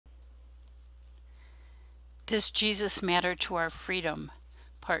Does Jesus matter to our freedom?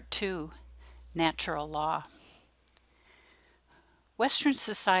 Part 2, Natural Law. Western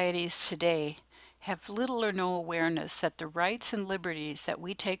societies today have little or no awareness that the rights and liberties that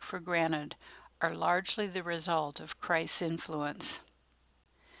we take for granted are largely the result of Christ's influence.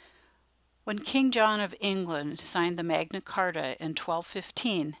 When King John of England signed the Magna Carta in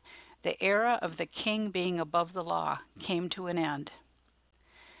 1215, the era of the king being above the law came to an end.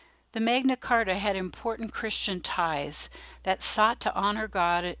 The Magna Carta had important Christian ties that sought to honor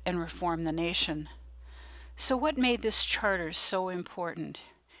God and reform the nation. So what made this charter so important?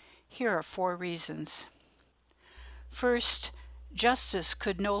 Here are 4 reasons. First, justice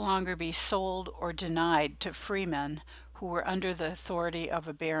could no longer be sold or denied to freemen who were under the authority of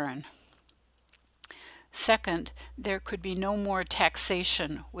a baron. Second, there could be no more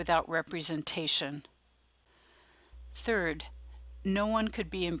taxation without representation. Third, no one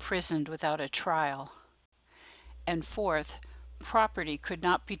could be imprisoned without a trial. And fourth, property could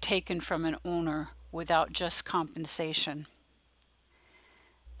not be taken from an owner without just compensation.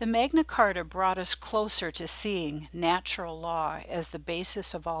 The Magna Carta brought us closer to seeing natural law as the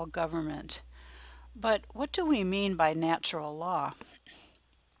basis of all government. But what do we mean by natural law?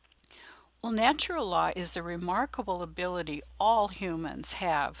 Well, natural law is the remarkable ability all humans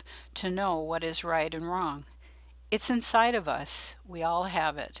have to know what is right and wrong. It's inside of us. We all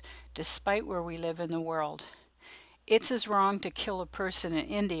have it, despite where we live in the world. It's as wrong to kill a person in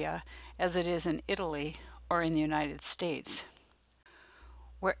India as it is in Italy or in the United States.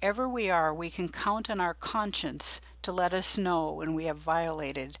 Wherever we are, we can count on our conscience to let us know when we have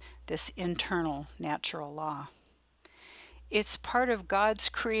violated this internal natural law. It's part of God's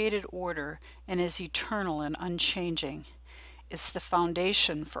created order and is eternal and unchanging. It's the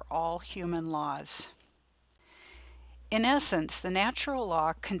foundation for all human laws. In essence, the natural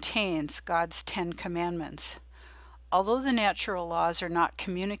law contains God's 10 commandments. Although the natural laws are not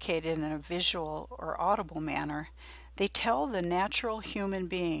communicated in a visual or audible manner, they tell the natural human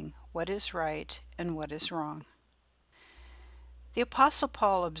being what is right and what is wrong. The Apostle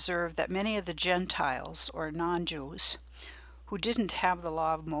Paul observed that many of the Gentiles, or non-Jews, who didn't have the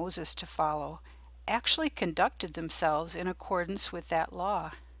law of Moses to follow, actually conducted themselves in accordance with that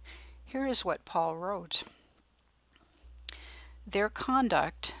law. Here is what Paul wrote. Their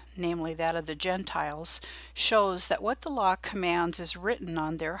conduct, namely that of the Gentiles, shows that what the law commands is written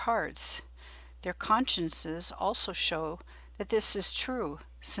on their hearts. Their consciences also show that this is true,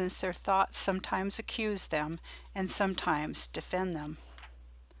 since their thoughts sometimes accuse them and sometimes defend them.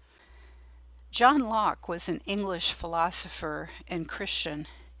 John Locke was an English philosopher and Christian.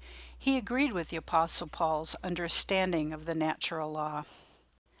 He agreed with the Apostle Paul's understanding of the natural law.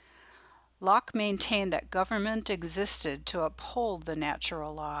 Locke maintained that government existed to uphold the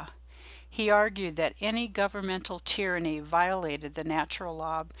natural law. He argued that any governmental tyranny violated the natural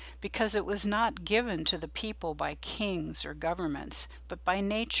law because it was not given to the people by kings or governments, but by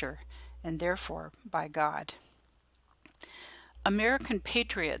nature, and therefore by God. American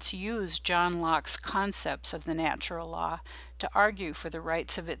patriots used John Locke's concepts of the natural law to argue for the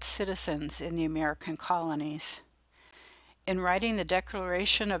rights of its citizens in the American colonies. In writing the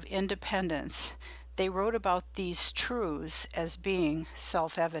Declaration of Independence, they wrote about these truths as being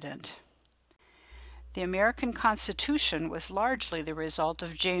self-evident. The American Constitution was largely the result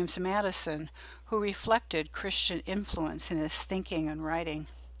of James Madison, who reflected Christian influence in his thinking and writing.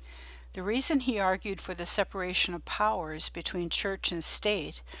 The reason he argued for the separation of powers between church and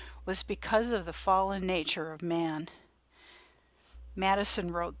state was because of the fallen nature of man.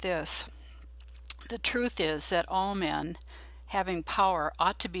 Madison wrote this, "The truth is that all men, having power,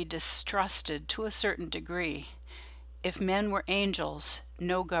 ought to be distrusted to a certain degree. If men were angels,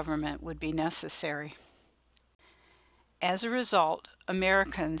 no government would be necessary." As a result,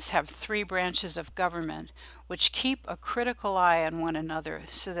 Americans have 3 branches of government which keep a critical eye on one another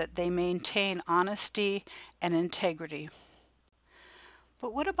so that they maintain honesty and integrity.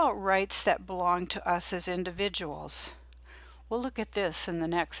 But what about rights that belong to us as individuals? We'll look at this in the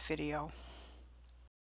next video.